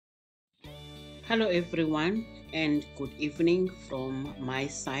Hello everyone and good evening from my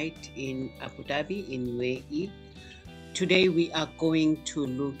side in Abu Dhabi in UAE. Today we are going to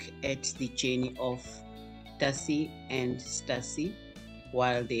look at the journey of Darcey and Stacey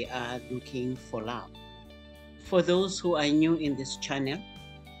while they are looking for love. For those who are new in this channel,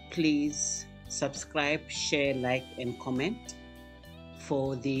 please subscribe, share, like and comment.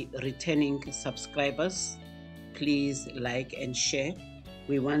 For the returning subscribers, please like and share.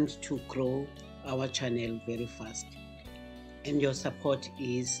 We want to grow our channel very fast and your support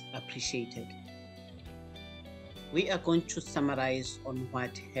is appreciated. We are going to summarize on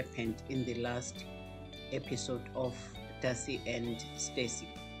what happened in the last episode of Darcey and Stacey.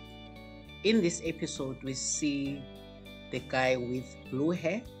 In this episode, we see the guy with blue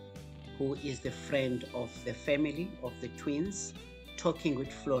hair, who is the friend of the family of the twins, talking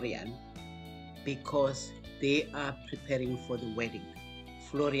with Florian because they are preparing for the wedding.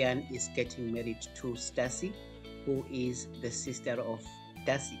 Florian is getting married to Stacey, who is the sister of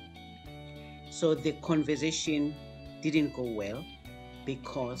Darcey. So the conversation didn't go well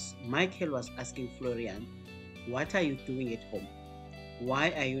because Michael was asking Florian, what are you doing at home?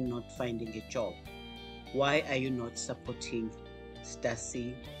 Why are you not finding a job? Why are you not supporting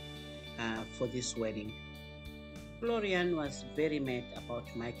Stacey for this wedding? Florian was very mad about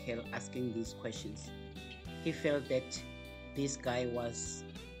Michael asking these questions. He felt that this guy was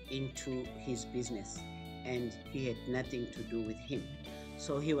into his business and he had nothing to do with him.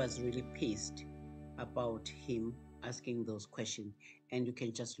 So he was really pissed about him asking those questions, and you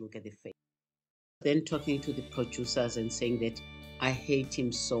can just look at the face. Then talking to the producers and saying that I hate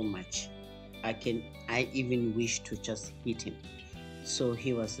him so much. I even wish to just hit him. So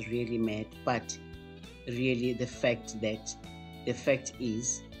he was really mad, but really the fact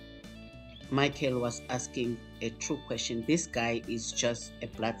is Michael was asking a true question. This guy is just a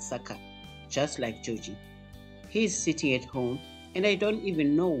bloodsucker, just like Georgie. He's sitting at home, and I don't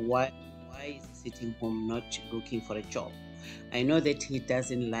even know why he's sitting home not looking for a job. I know that he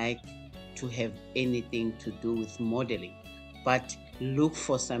doesn't like to have anything to do with modeling, but look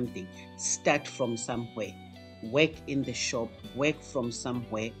for something. Start from somewhere. Work in the shop, work from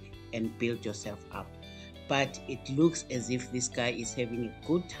somewhere, and build yourself up. But it looks as if this guy is having a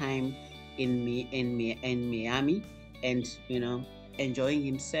good time in Miami and enjoying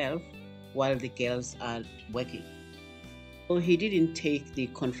himself while the girls are working. So he didn't take the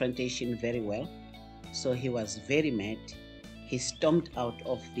confrontation very well, so he was very mad. He stormed out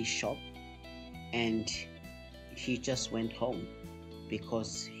of the shop and he just went home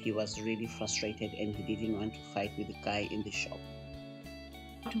because he was really frustrated and he didn't want to fight with the guy in the shop.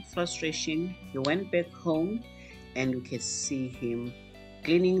 Out of frustration, he went back home and you can see him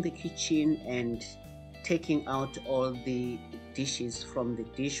cleaning the kitchen and taking out all the dishes from the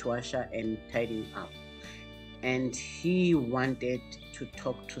dishwasher and tidying up. And he wanted to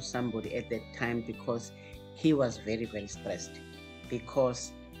talk to somebody at that time because he was very, very stressed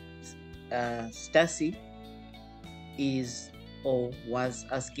because Stacey was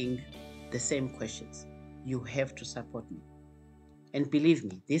asking the same questions. You have to support me. And believe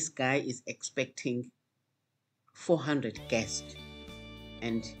me, this guy is expecting 400 guests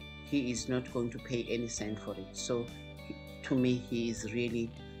and he is not going to pay any cent for it. So to me, he is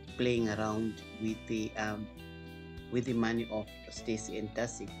really playing around with the money of Stacey and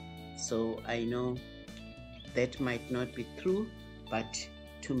Darcey. So I know that might not be true, but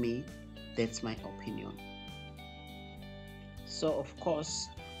to me, that's my opinion. So of course,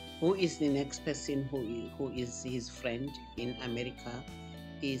 who is the next person who is his friend in America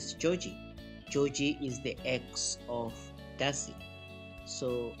is Georgie. Georgie is the ex of Darcey.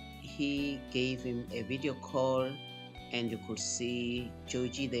 So he gave him a video call and you could see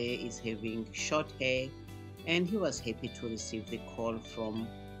Georgie there is having short hair and he was happy to receive the call from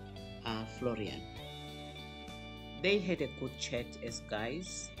Florian. They had a good chat as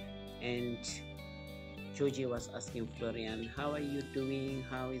guys and Georgie was asking Florian, how are you doing?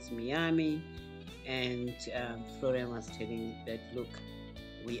 How is Miami? And Florian was telling that, look,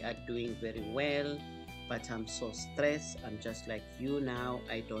 we are doing very well, but I'm so stressed. I'm just like you now.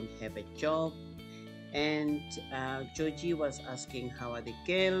 I don't have a job. And Georgie was asking, how are the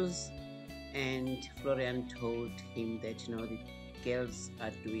girls? And Florian told him that, the girls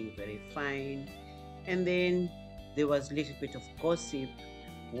are doing very fine. And then there was a little bit of gossip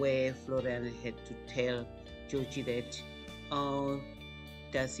where Florian had to tell Georgie that,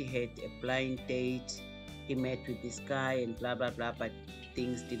 Darcey had a blind date. He met with this guy and blah, blah, blah, but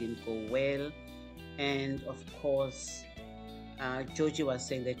things didn't go well. And of course, Georgie was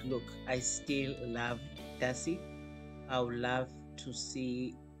saying that, look, I still love Darcey. I would love to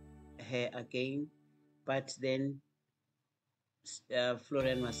see her again. But then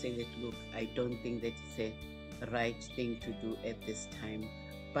Florian was saying that, look, I don't think that it's a right thing to do at this time.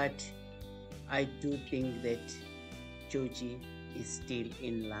 But I do think that Georgie is still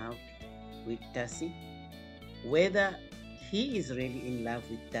in love with Darcey. Whether he is really in love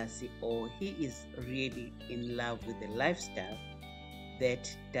with Darcey or he is really in love with the lifestyle that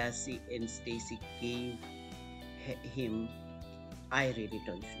Darcey and Stacey gave him, I really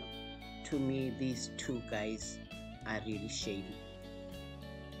don't know. To me, these two guys are really shady.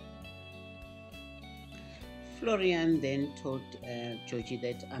 Florian then told Georgie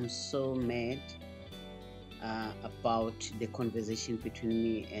that I'm so mad about the conversation between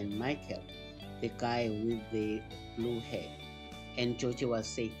me and Michael, the guy with the blue hair. And Georgie was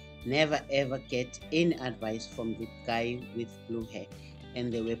saying, never ever get any advice from the guy with blue hair.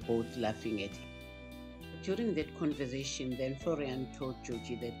 And they were both laughing at him. During that conversation, then Florian told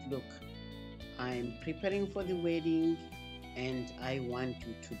Georgie that, look, I'm preparing for the wedding and I want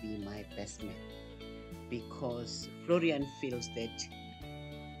you to be my best man. Because Florian feels that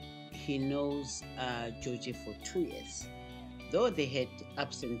he knows Georgie for 2 years. Though they had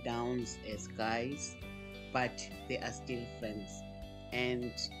ups and downs as guys, but they are still friends.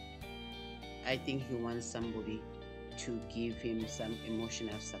 And I think he wants somebody to give him some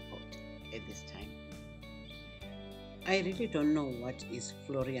emotional support at this time. I really don't know what is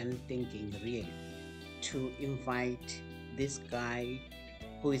Florian thinking really to invite this guy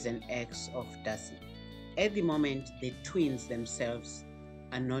who is an ex of Darcey. At the moment, the twins themselves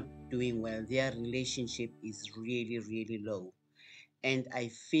are not doing well. Their relationship is really, really low. And I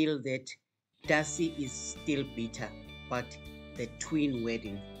feel that Darcey is still bitter, but the twin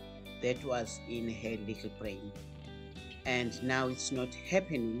wedding, that was in her little brain. And now it's not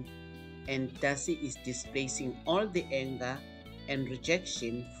happening. And Darcey is displacing all the anger and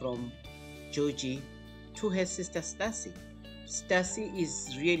rejection from Georgie to her sister Stacey. Stacey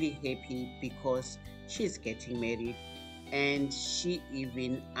is really happy because she's getting married, and she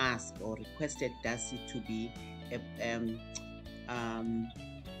even asked or requested Darcey to be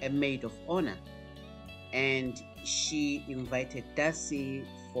a maid of honor. And she invited Darcey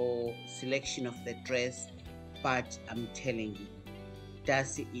for selection of the dress, but I'm telling you,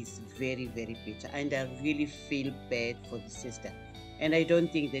 Darcey is very, very bitter, and I really feel bad for the sister. And I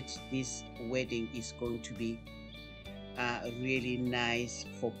don't think that this wedding is going to be really nice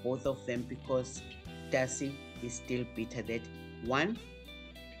for both of them, because Darcey is still bitter that, one,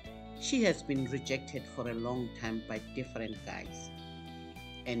 she has been rejected for a long time by different guys,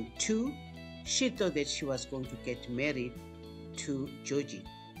 and two, she thought that she was going to get married to Georgie,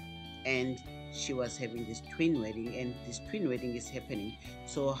 and she was having this twin wedding, and this twin wedding is happening.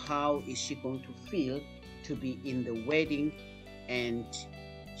 So how is she going to feel to be in the wedding and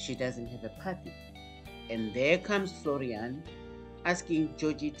she doesn't have a party? And there comes Florian asking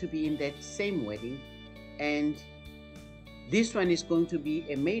Georgie to be in that same wedding, and this one is going to be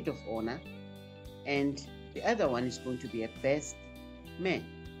a maid of honor and the other one is going to be a best man.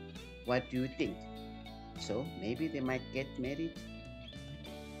 What do you think? So maybe they might get married.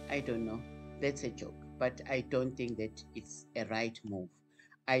 I don't know. That's a joke, but I don't think that it's a right move.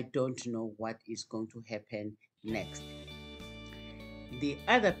 I don't know what is going to happen next. The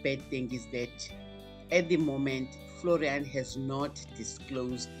other bad thing is that at the moment, Florian has not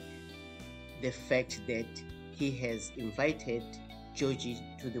disclosed the fact that he has invited Georgie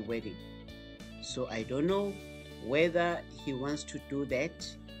to the wedding. So I don't know whether he wants to do that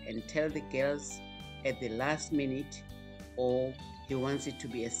and tell the girls at the last minute, or he wants it to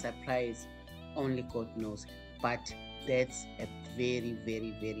be a surprise. Only God knows. But that's a very,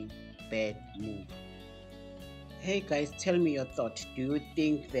 very, very bad move. Hey guys, tell me your thought. Do you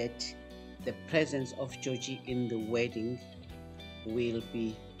think that the presence of Georgie in the wedding will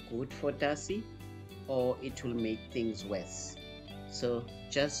be good for Darcey, or it will make things worse? So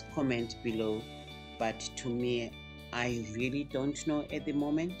just comment below. But to me, I really don't know at the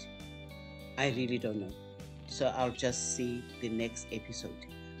moment. I really don't know. So I'll just see the next episode.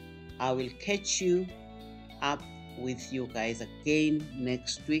 I will catch you up with you guys again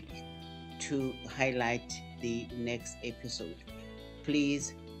next week to highlight the next episode.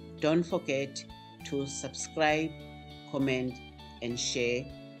 Please don't forget to subscribe, comment, and share.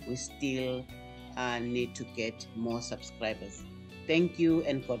 We still need to get more subscribers. Thank you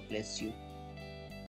and God bless you.